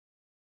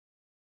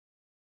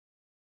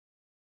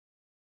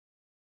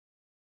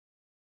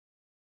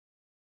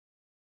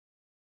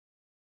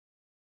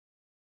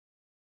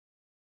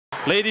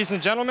Ladies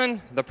and gentlemen,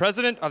 the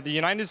President of the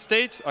United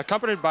States,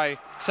 accompanied by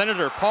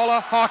Senator Paula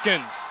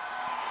Hawkins.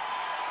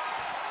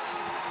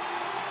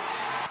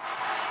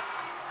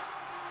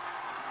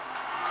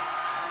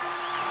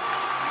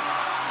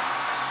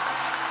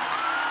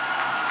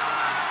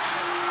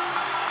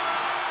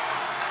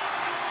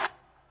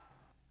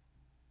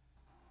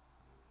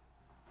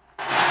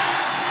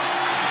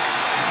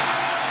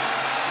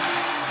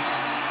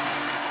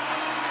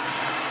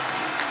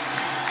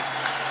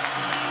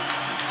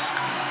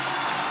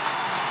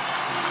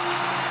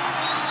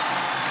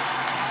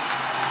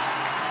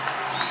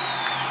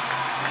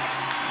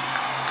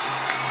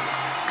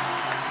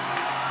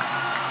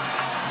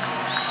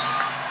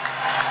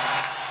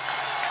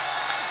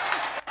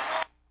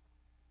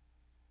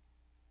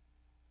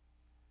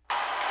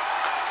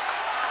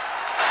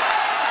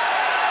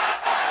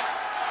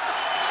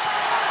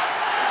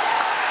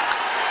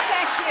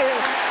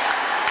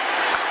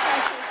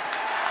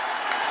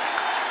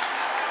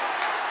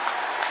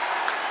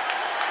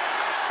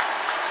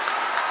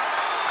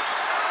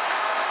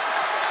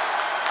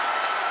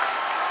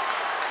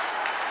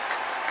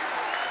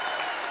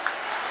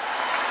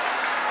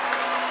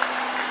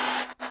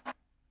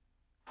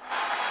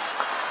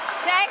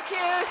 Thank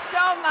you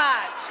so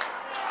much.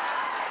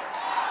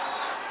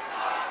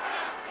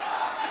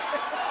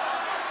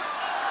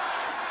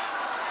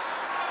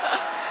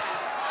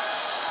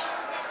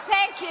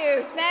 Thank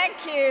you,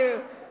 thank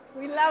you.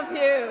 We love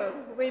you.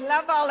 We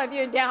love all of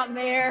you down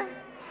there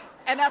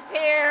and up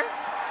here.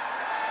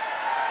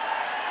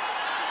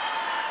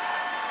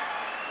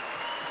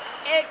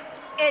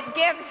 It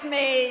gives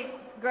me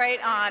great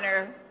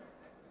honor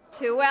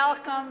to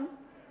welcome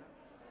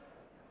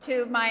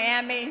to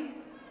Miami,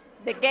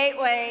 the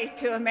gateway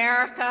to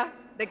America,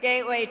 the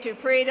gateway to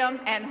freedom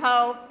and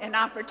hope and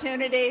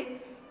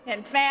opportunity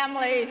and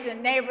families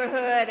and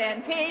neighborhood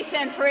and peace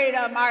and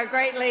freedom, our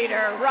great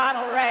leader,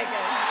 Ronald Reagan.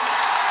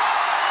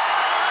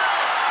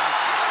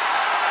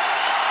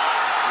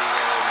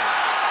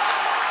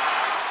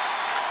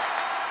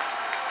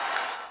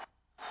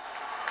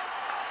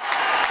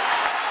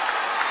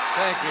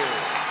 Thank you.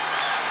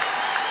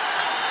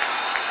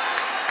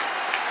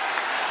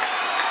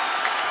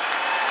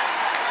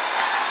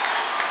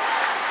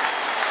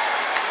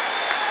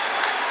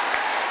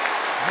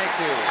 Thank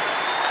you.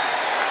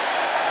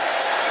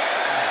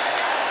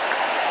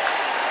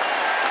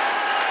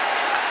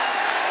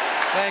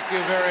 Thank you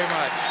very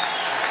much.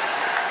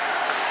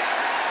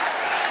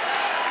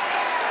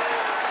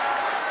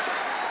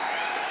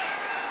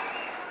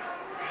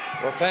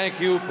 Well, thank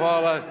you,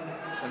 Paula,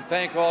 and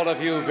thank all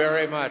of you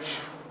very much.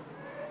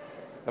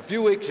 A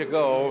few weeks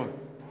ago,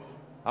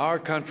 our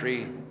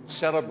country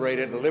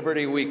celebrated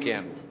Liberty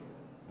Weekend,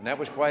 and that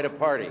was quite a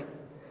party.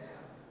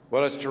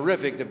 Well, it's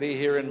terrific to be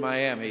here in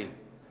Miami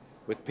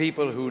with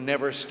people who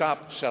never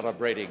stopped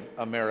celebrating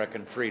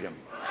American freedom.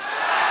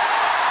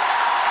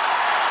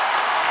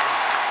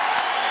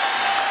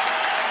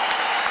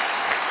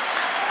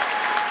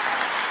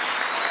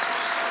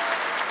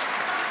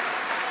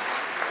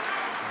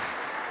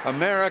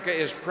 America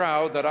is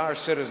proud that our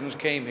citizens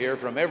came here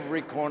from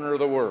every corner of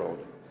the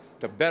world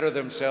to better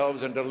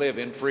themselves and to live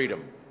in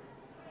freedom.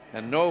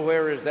 And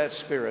nowhere is that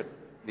spirit,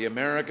 the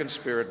American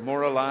spirit,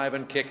 more alive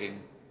and kicking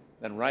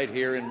than right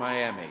here in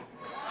Miami.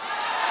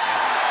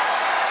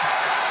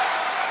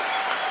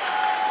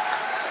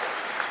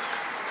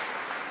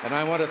 And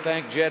I want to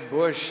thank Jeb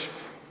Bush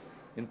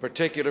in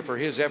particular for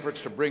his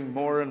efforts to bring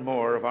more and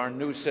more of our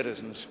new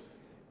citizens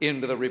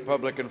into the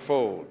Republican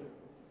fold.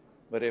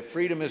 But if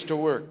freedom is to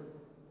work,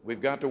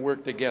 we've got to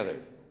work together.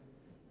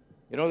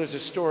 You know, there's a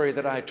story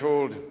that I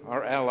told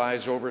our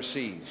allies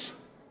overseas.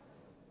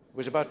 It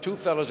was about two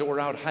fellows that were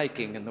out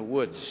hiking in the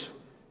woods,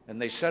 and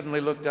they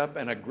suddenly looked up,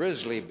 and a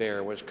grizzly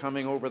bear was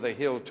coming over the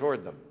hill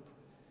toward them.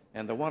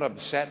 And the one of them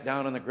sat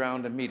down on the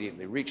ground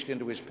immediately, reached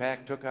into his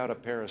pack, took out a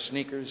pair of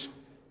sneakers,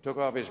 took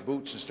off his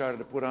boots, and started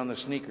to put on the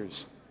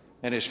sneakers.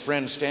 And his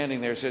friend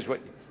standing there says, "What,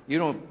 you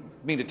don't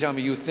mean to tell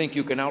me you think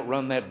you can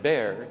outrun that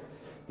bear?"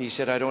 He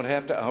said, "I don't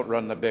have to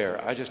outrun the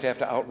bear. I just have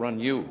to outrun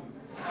you."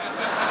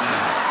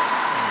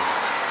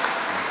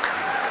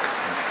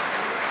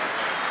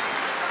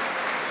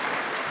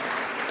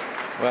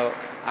 Well,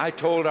 I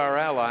told our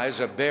allies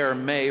a bear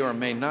may or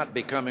may not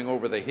be coming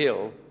over the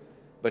hill,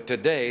 but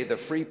today the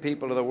free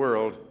people of the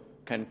world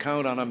can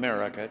count on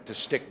America to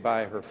stick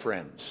by her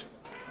friends.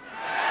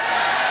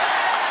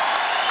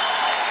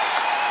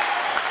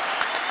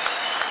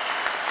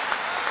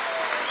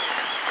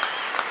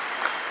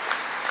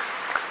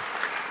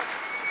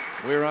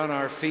 We're on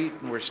our feet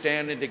and we're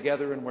standing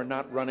together and we're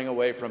not running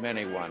away from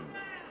anyone.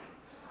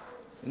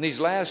 In these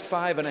last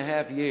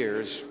 5.5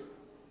 years,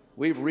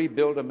 we've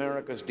rebuilt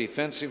America's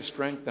defensive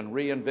strength and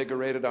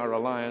reinvigorated our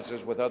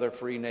alliances with other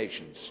free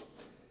nations.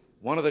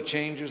 One of the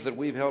changes that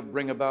we've helped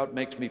bring about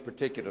makes me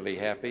particularly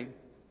happy.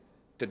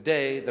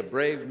 Today, the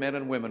brave men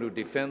and women who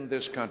defend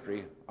this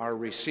country are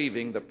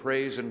receiving the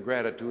praise and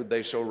gratitude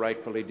they so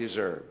rightfully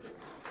deserve.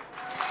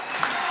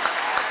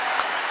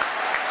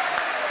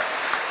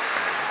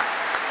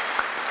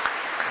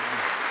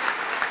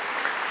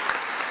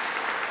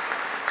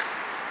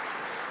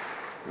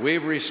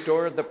 We've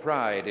restored the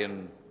pride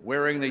in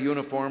wearing the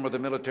uniform of the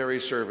military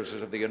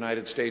services of the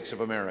United States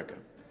of America.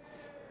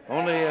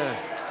 Only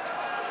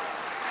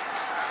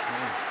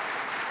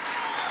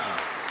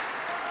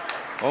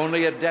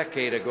a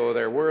decade ago,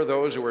 there were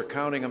those who were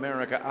counting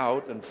America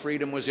out and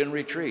freedom was in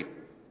retreat.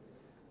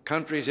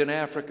 Countries in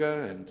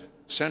Africa and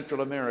Central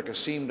America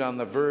seemed on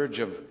the verge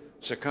of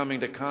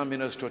succumbing to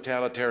communist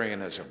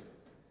totalitarianism.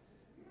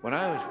 When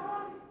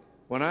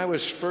I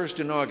was first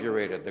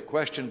inaugurated, the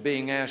question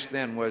being asked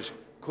then was,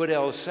 could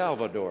El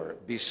Salvador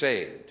be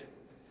saved?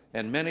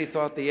 And many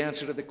thought the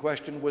answer to the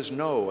question was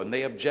no, and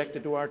they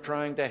objected to our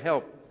trying to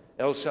help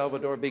El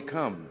Salvador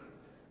become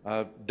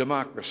a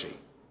democracy.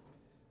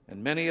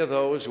 And many of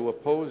those who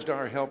opposed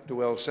our help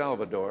to El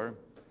Salvador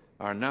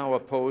are now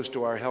opposed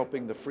to our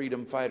helping the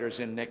freedom fighters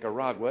in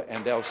Nicaragua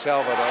and El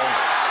Salvador.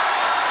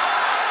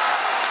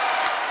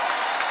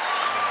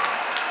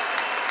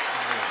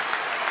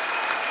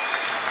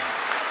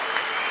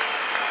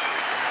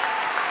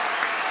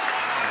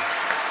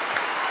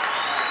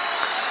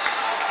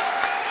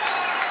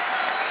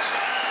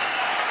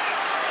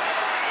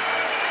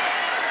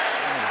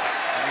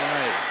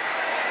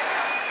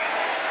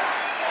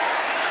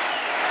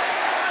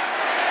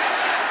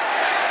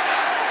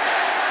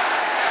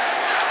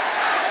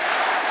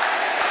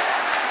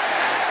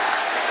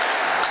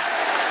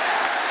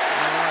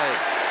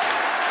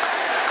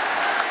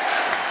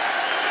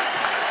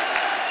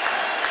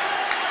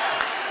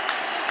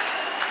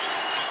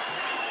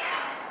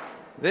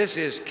 This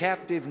is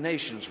Captive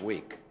Nations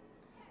Week.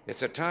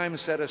 It's a time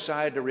set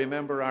aside to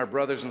remember our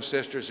brothers and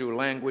sisters who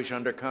languish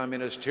under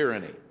communist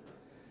tyranny.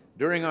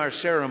 During our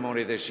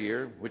ceremony this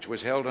year, which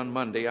was held on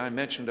Monday, I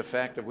mentioned a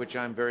fact of which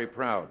I'm very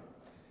proud.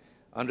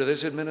 Under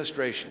this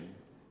administration,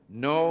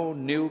 no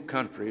new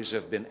countries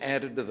have been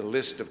added to the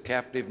list of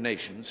captive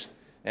nations,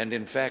 and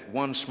in fact,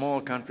 one small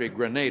country,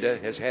 Grenada,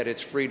 has had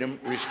its freedom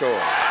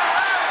restored.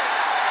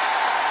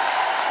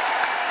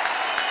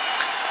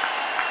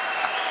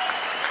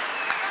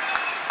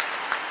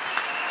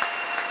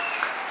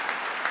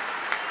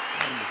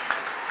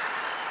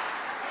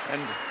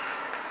 And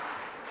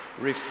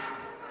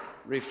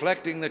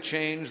reflecting the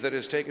change that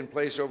has taken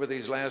place over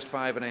these last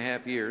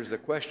 5.5 years, the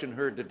question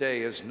heard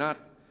today is not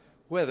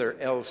whether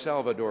El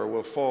Salvador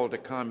will fall to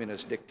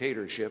communist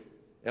dictatorship.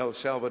 El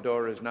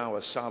Salvador is now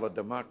a solid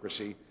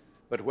democracy,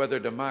 but whether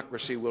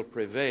democracy will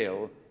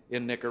prevail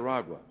in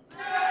Nicaragua.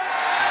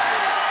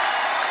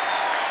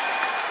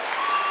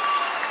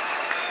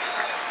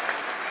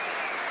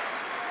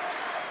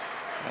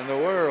 And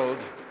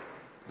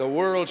the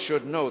world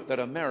should note that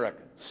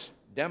Americans,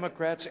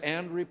 Democrats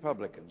and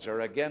Republicans,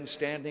 are again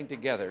standing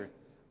together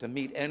to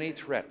meet any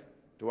threat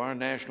to our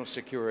national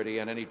security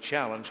and any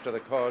challenge to the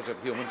cause of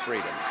human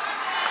freedom.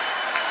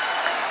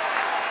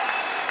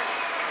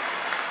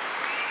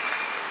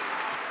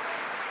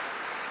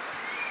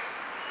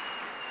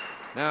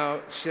 Now,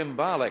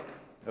 symbolic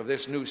of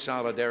this new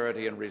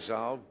solidarity and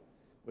resolve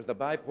was the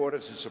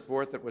bipartisan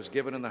support that was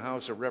given in the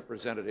House of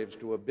Representatives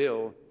to a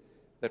bill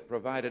that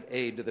provided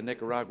aid to the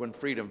Nicaraguan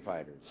freedom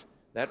fighters.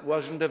 That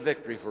wasn't a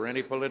victory for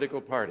any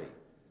political party.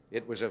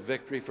 It was a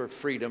victory for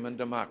freedom and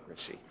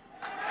democracy.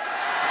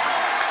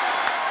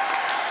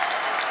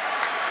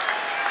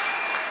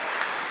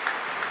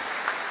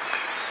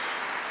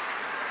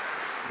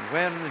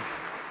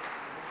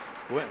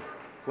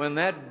 When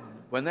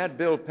that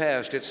bill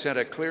passed, it sent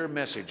a clear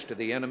message to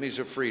the enemies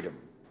of freedom.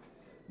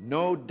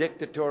 No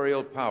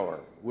dictatorial power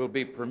will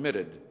be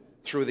permitted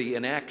through the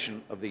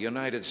inaction of the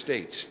United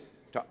States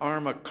to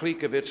arm a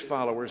clique of its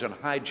followers and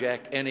hijack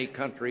any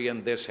country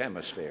in this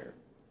hemisphere.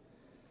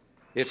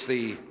 It's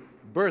the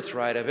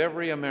birthright of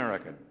every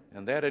American,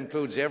 and that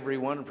includes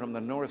everyone from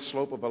the north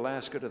slope of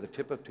Alaska to the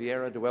tip of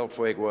Tierra del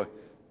Fuego,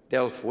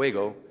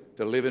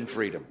 to live in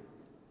freedom.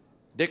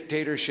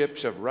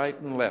 Dictatorships of right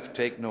and left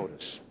take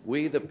notice.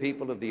 We, the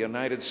people of the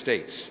United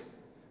States,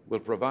 will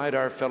provide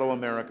our fellow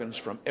Americans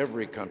from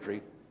every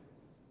country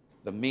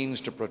the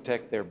means to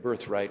protect their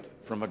birthright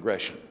from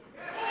aggression.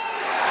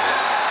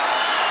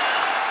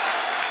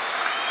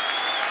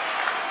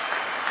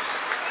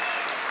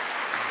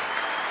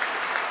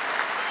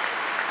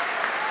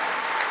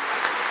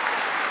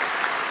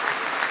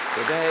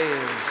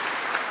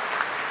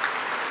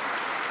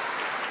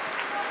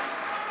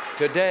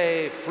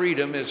 Today,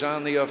 freedom is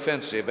on the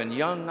offensive, and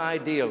young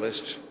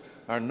idealists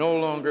are no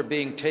longer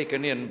being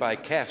taken in by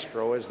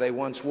Castro as they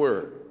once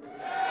were.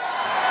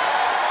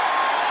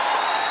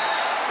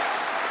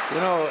 You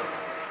know,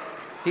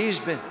 he's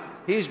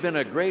been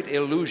a great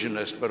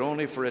illusionist, but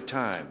only for a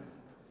time.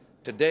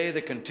 Today,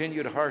 the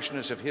continued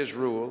harshness of his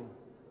rule,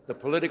 the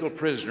political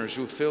prisoners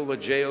who fill the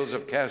jails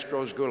of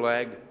Castro's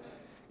Gulag,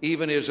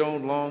 even his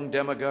own long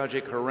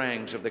demagogic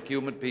harangues of the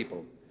Cuban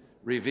people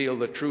reveal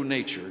the true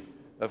nature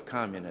of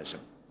communism.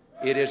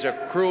 It is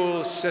a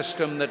cruel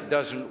system that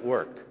doesn't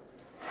work.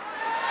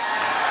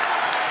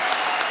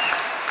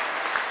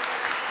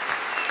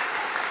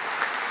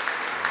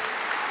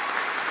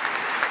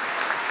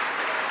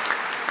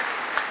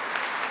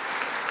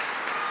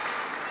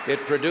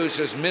 It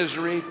produces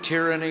misery,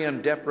 tyranny,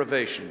 and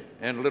deprivation,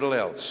 and little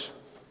else.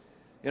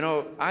 You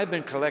know, I've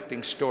been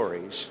collecting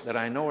stories that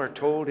I know are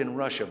told in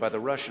Russia by the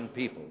Russian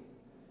people,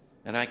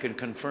 and I can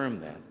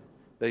confirm that.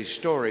 These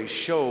stories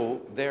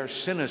show their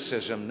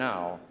cynicism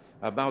now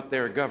about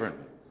their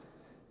government.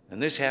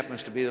 And this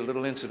happens to be the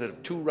little incident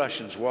of two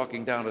Russians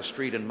walking down a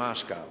street in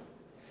Moscow.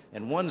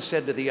 And one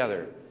said to the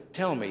other,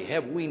 "Tell me,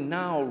 have we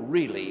now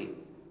really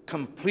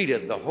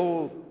completed the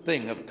whole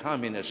thing of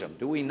communism?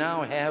 Do we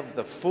now have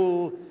the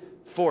full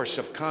force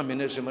of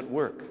communism at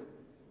work?"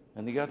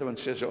 And the other one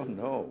says, "Oh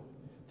no,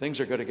 things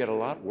are going to get a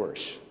lot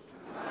worse."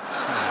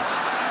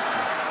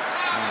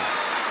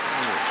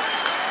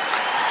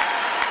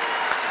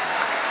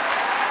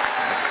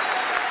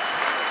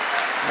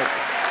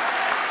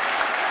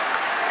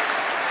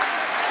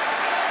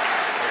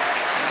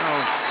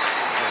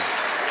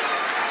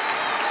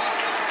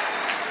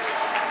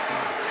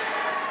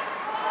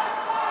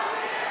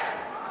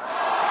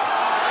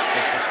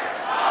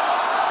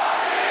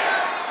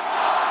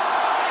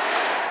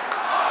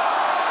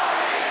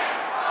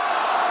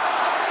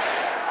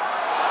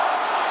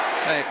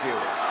 Thank you.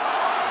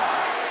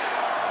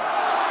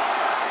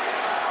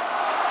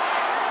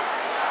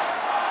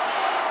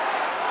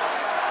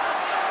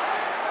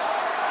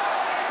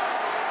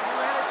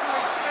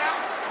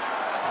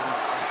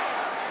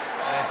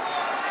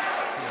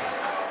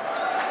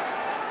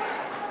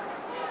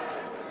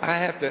 I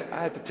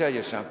have to tell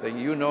you something.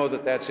 You know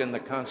that that's in the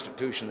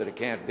Constitution that it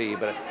can't be,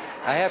 but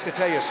I have to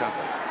tell you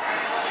something.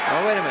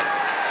 Oh, wait a minute.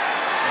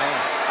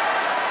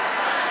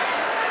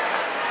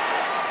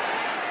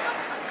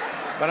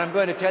 But I'm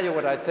going to tell you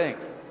what I think.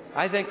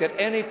 I think that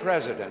any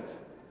president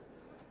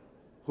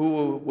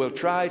who will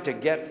try to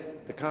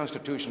get the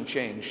Constitution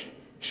changed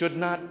should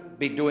not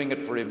be doing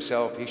it for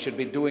himself. He should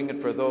be doing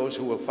it for those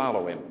who will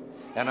follow him.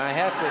 And I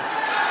have to,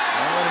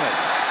 now, wait a minute.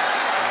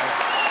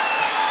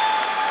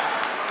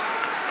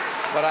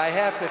 But I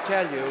have to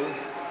tell you,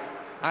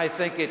 I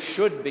think it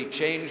should be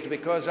changed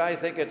because I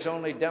think it's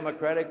only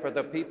democratic for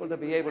the people to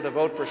be able to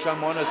vote for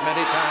someone as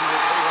many times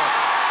as they want.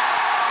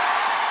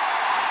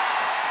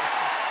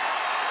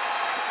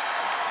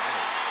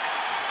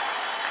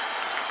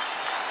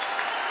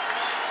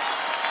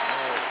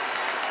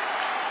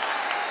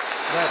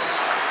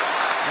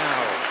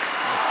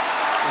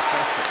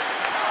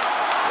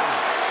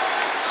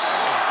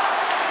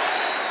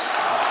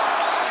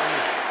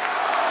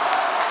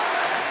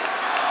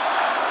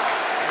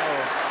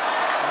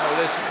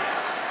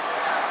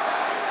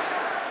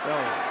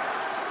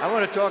 I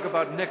want to talk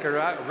about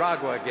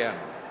Nicaragua again.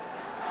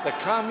 The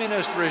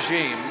communist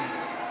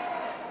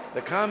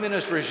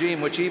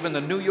regime, which even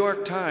the New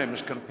York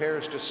Times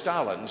compares to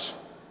Stalin's,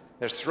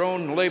 has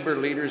thrown labor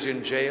leaders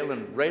in jail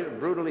and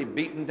brutally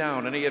beaten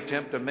down any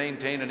attempt to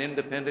maintain an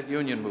independent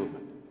union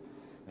movement.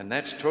 And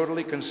that's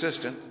totally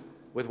consistent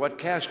with what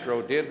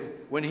Castro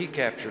did when he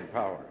captured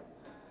power.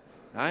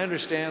 Now, I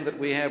understand that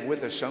we have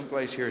with us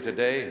someplace here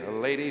today a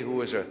lady who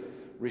was a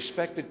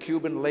respected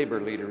Cuban labor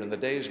leader in the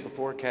days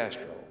before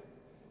Castro,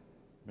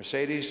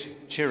 Mercedes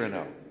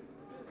Chirino.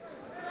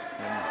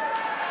 And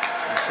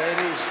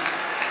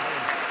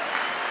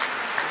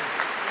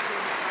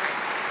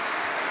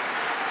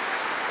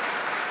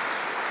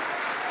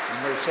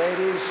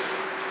Mercedes,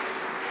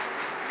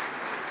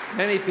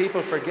 many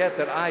people forget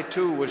that I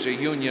too was a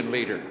union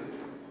leader.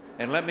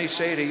 And let me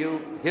say to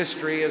you,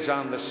 history is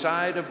on the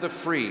side of the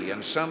free,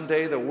 and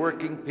someday the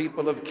working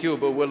people of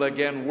Cuba will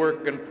again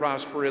work and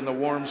prosper in the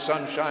warm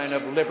sunshine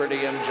of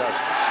liberty and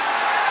justice.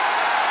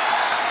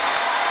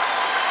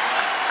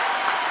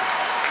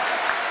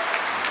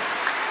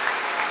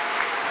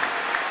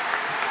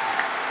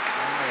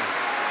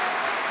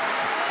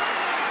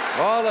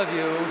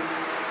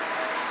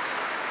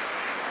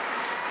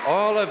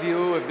 All of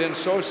you have been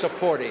so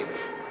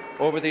supportive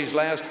over these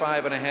last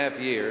 5.5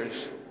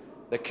 years.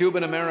 The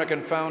Cuban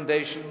American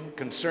Foundation,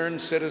 Concerned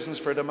Citizens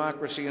for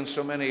Democracy, and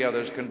so many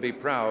others can be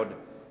proud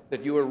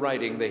that you are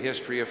writing the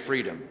history of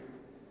freedom.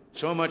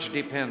 So much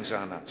depends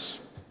on us.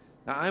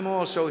 Now, I'm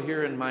also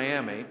here in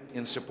Miami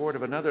in support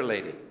of another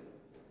lady,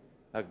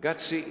 a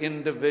gutsy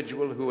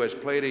individual who has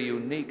played a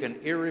unique and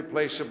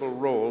irreplaceable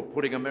role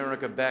putting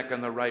America back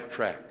on the right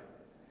track.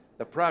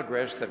 The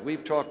progress that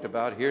we've talked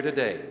about here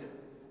today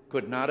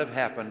could not have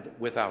happened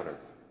without her.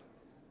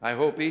 I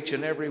hope each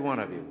and every one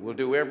of you will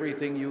do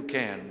everything you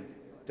can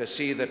to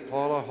see that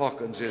Paula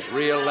Hawkins is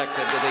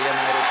re-elected to the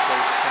United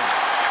States Senate.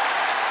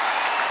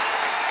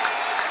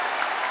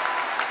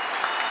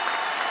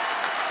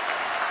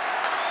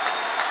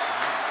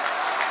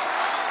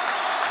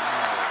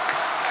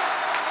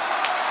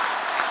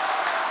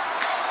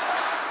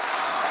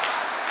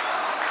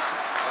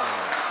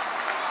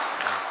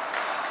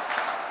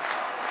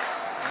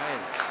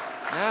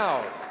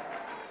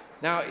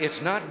 Now,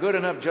 it's not good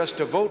enough just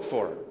to vote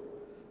for her.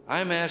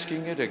 I'm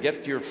asking you to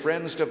get your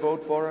friends to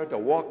vote for her, to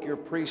walk your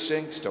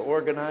precincts, to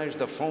organize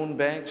the phone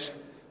banks.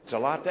 It's a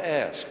lot to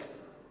ask,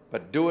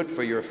 but do it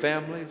for your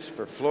families,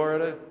 for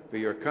Florida, for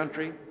your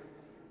country,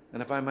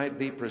 and if I might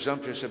be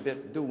presumptuous a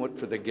bit, do it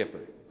for the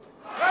Gipper.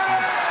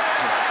 Yeah.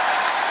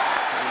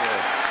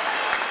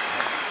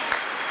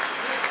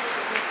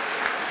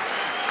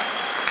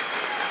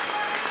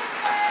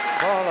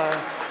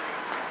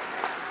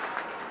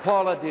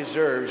 Paula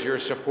deserves your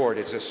support.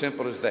 It's as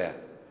simple as that.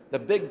 The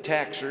big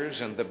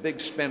taxers and the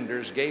big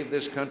spenders gave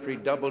this country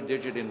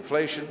double-digit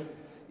inflation,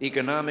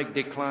 economic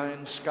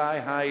decline,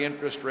 sky-high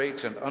interest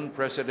rates, and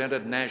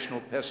unprecedented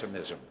national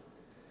pessimism.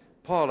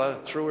 Paula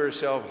threw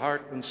herself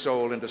heart and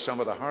soul into some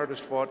of the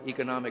hardest-fought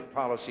economic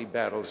policy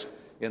battles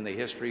in the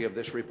history of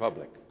this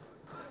republic.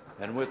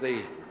 And with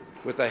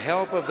the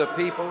help of the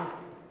people,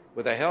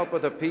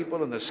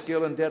 and the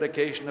skill and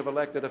dedication of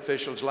elected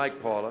officials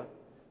like Paula,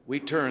 we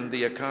turned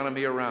the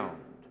economy around.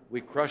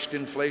 We crushed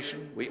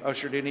inflation. We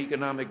ushered in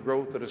economic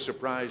growth that has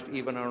surprised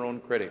even our own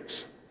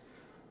critics.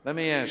 Let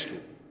me ask you,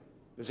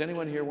 does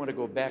anyone here want to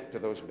go back to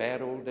those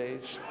bad old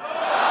days?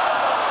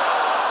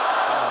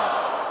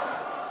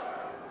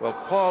 Well,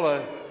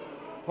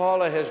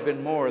 Paula has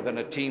been more than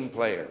a team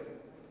player.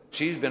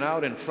 She's been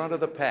out in front of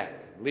the pack,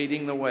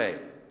 leading the way.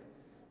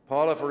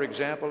 Paula, for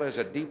example, has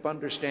a deep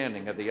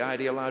understanding of the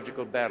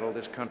ideological battle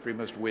this country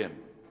must win.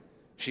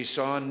 She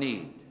saw a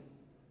need.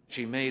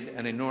 She made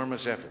an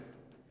enormous effort.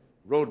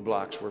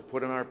 Roadblocks were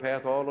put in our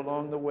path all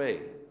along the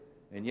way,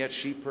 and yet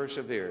she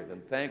persevered.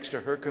 And thanks to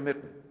her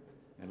commitment,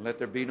 and let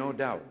there be no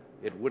doubt,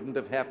 it wouldn't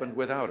have happened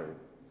without her.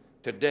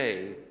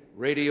 Today,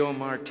 Radio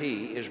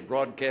Marti is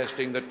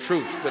broadcasting the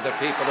truth to the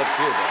people of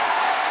Cuba.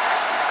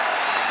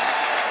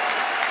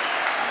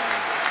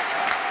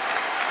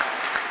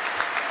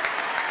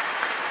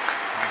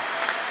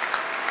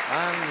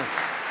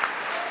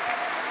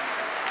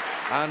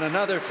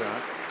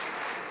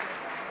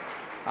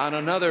 On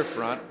another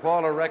front,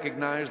 Paula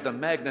recognized the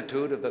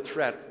magnitude of the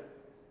threat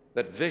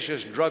that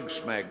vicious drug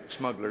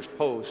smugglers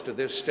pose to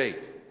this state.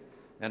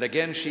 And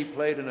again, she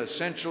played an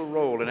essential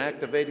role in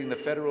activating the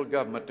federal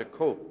government to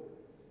cope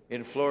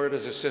in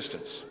Florida's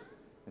assistance.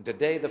 And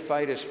today, the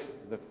fight is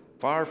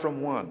far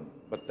from won,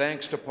 but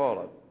thanks to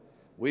Paula,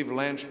 we've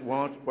launched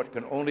what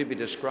can only be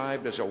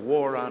described as a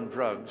war on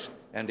drugs,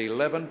 and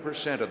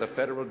 11% of the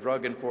federal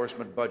drug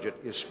enforcement budget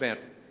is spent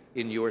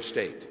in your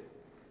state.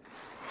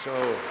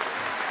 So,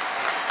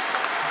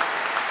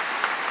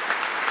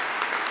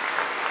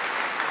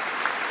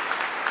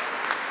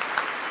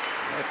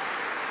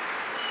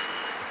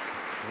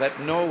 let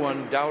no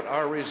one doubt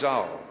our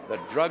resolve. The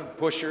drug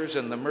pushers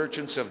and the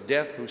merchants of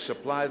death who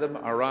supply them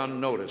are on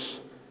notice.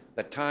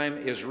 The time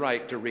is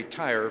right to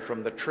retire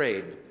from the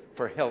trade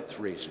for health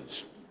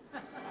reasons.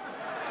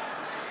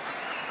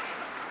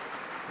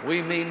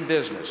 We mean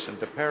business, and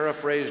to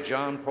paraphrase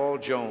John Paul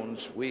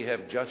Jones, we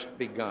have just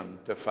begun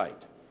to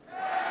fight.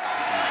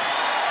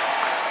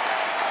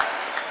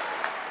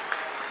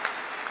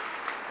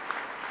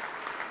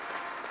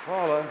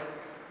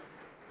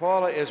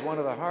 Paula is one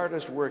of the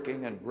hardest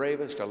working and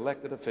bravest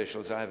elected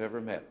officials I've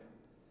ever met.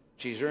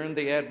 She's earned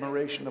the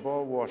admiration of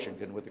all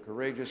Washington with the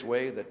courageous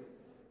way that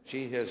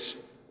she has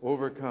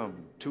overcome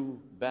 2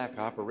 back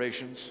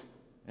operations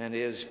and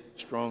is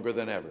stronger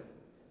than ever.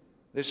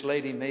 This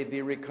lady may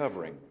be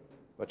recovering,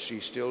 but she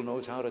still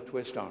knows how to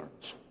twist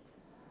arms.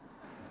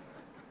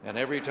 And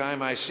every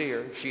time I see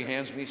her, she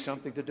hands me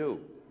something to do.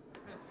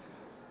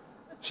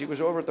 She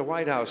was over at the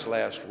White House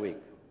last week,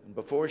 and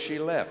before she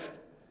left,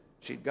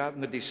 she'd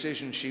gotten the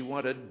decision she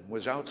wanted,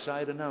 was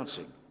outside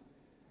announcing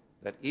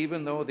that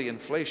even though the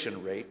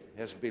inflation rate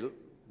has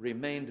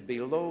remained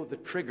below the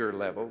trigger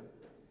level,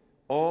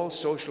 all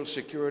Social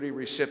Security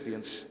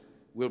recipients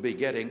will be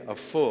getting a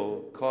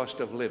full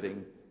cost of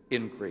living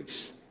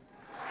increase.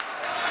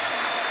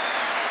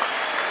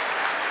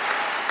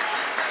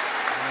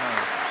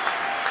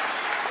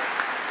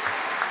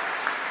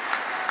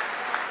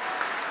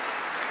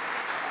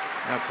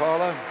 Now,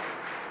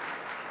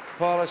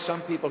 Paula,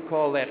 some people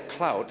call that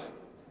clout.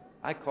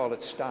 I call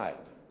it style.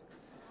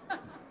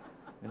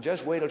 And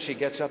just wait till she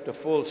gets up to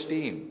full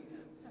steam.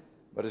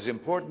 But as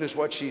important as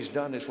what she's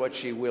done is what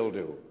she will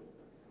do.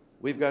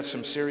 We've got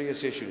some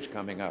serious issues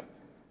coming up.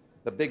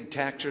 The big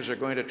taxers are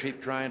going to keep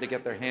trying to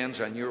get their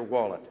hands on your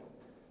wallet,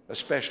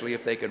 especially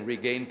if they can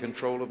regain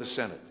control of the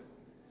Senate.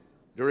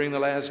 During the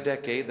last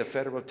decade, the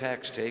federal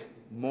tax take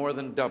more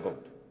than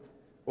doubled.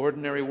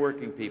 Ordinary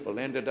working people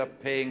ended up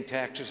paying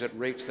taxes at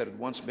rates that had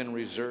once been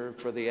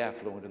reserved for the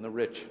affluent and the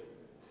rich.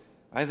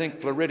 I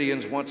think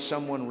Floridians want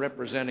someone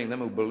representing them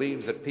who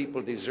believes that people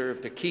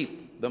deserve to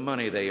keep the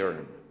money they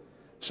earn,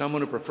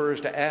 someone who prefers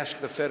to ask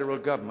the federal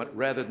government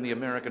rather than the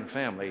American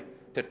family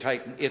to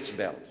tighten its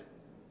belt.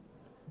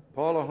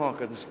 Paula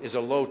Hawkins is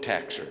a low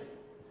taxer.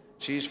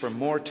 She's for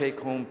more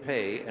take-home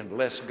pay and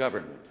less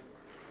government.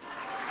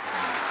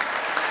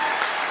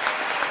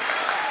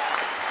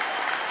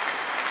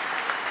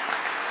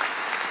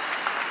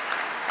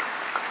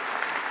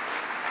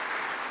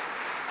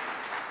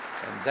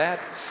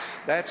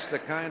 That's the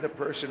kind of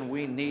person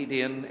we need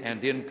in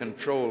and in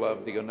control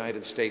of the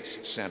United States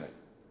Senate.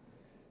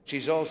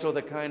 She's also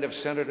the kind of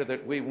senator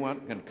that we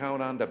want and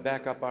count on to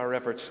back up our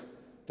efforts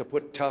to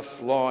put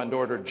tough law and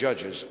order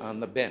judges on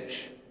the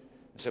bench.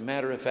 As a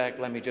matter of fact,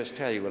 let me just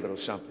tell you a little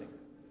something.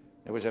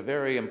 There was a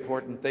very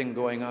important thing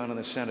going on in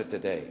the Senate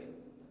today.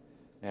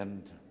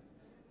 And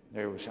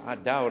there was a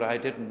doubt I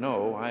didn't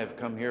know. I have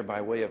come here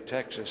by way of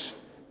Texas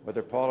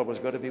whether Paula was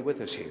going to be with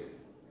us here.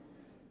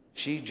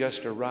 She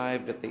just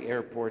arrived at the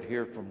airport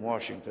here from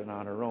Washington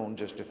on her own,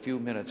 just a few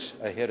minutes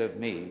ahead of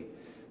me.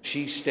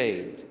 She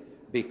stayed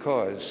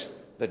because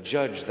the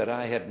judge that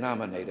I had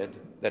nominated,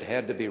 that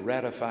had to be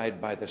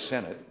ratified by the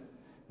Senate,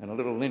 and a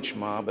little lynch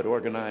mob had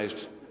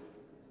organized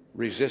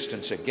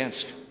resistance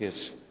against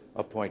his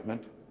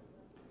appointment,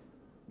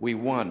 we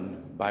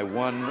won by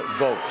one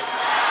vote.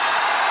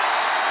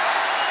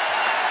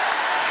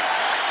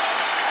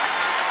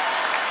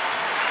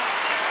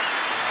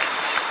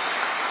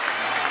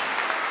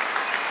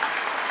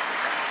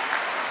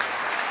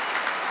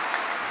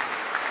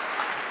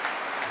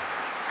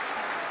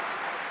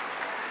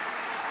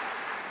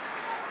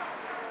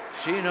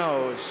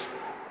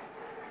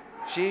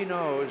 She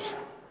knows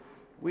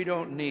we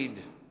don't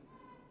need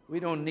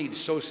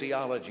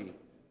sociology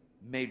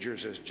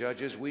majors as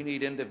judges. We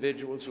need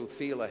individuals who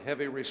feel a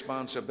heavy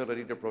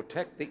responsibility to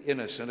protect the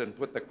innocent and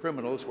put the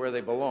criminals where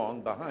they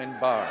belong, behind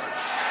bars.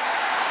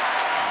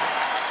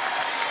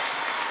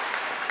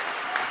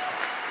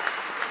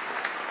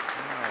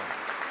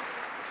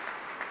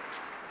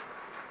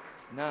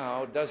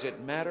 Now, does it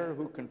matter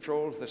who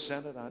controls the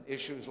Senate on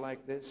issues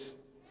like this?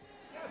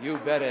 You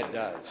bet it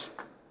does.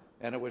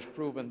 And it was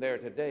proven there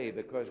today,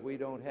 because we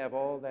don't have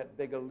all that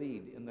big a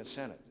lead in the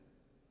Senate.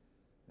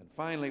 And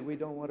finally, we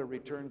don't want to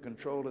return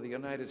control of the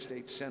United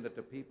States Senate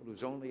to people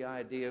whose only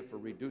idea for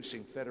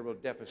reducing federal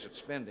deficit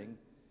spending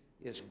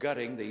is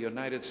gutting the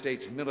United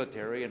States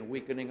military and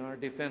weakening our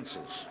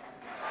defenses.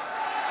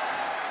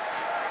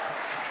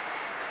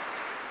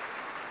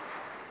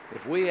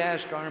 If we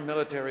ask our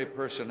military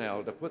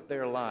personnel to put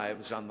their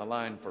lives on the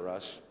line for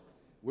us,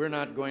 we're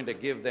not going to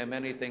give them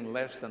anything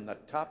less than the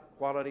top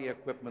quality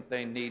equipment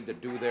they need to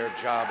do their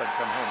job and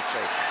come home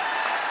safely.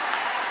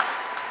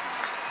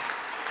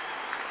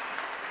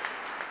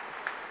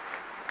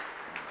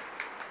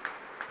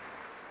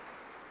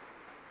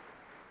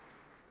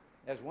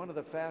 As one of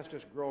the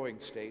fastest growing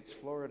states,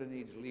 Florida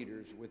needs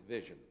leaders with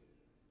vision.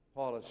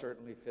 Paula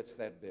certainly fits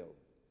that bill.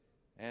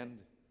 And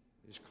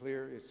it's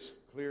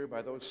clear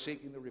by those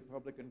seeking the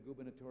Republican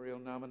gubernatorial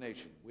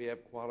nomination, we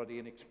have quality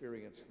and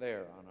experience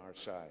there on our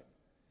side.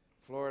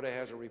 Florida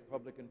has a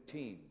Republican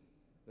team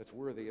that's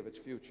worthy of its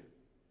future.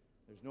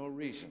 There's no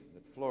reason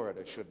that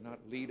Florida should not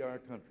lead our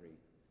country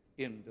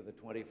into the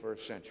 21st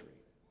century.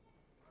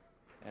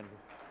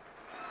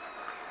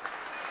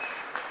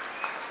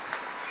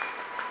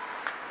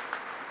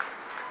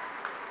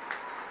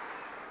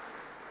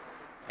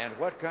 And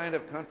what kind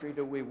of country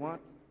do we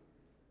want?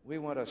 We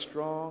want a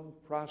strong,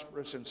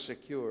 prosperous, and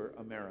secure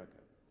America.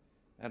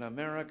 An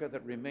America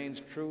that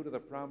remains true to the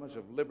promise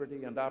of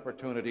liberty and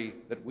opportunity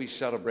that we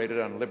celebrated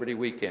on Liberty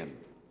Weekend.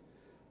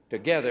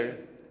 Together,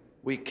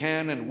 we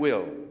can and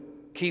will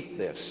keep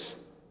this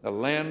the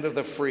land of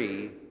the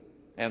free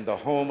and the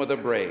home of the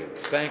brave.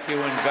 Thank you,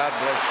 and God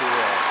bless you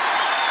all.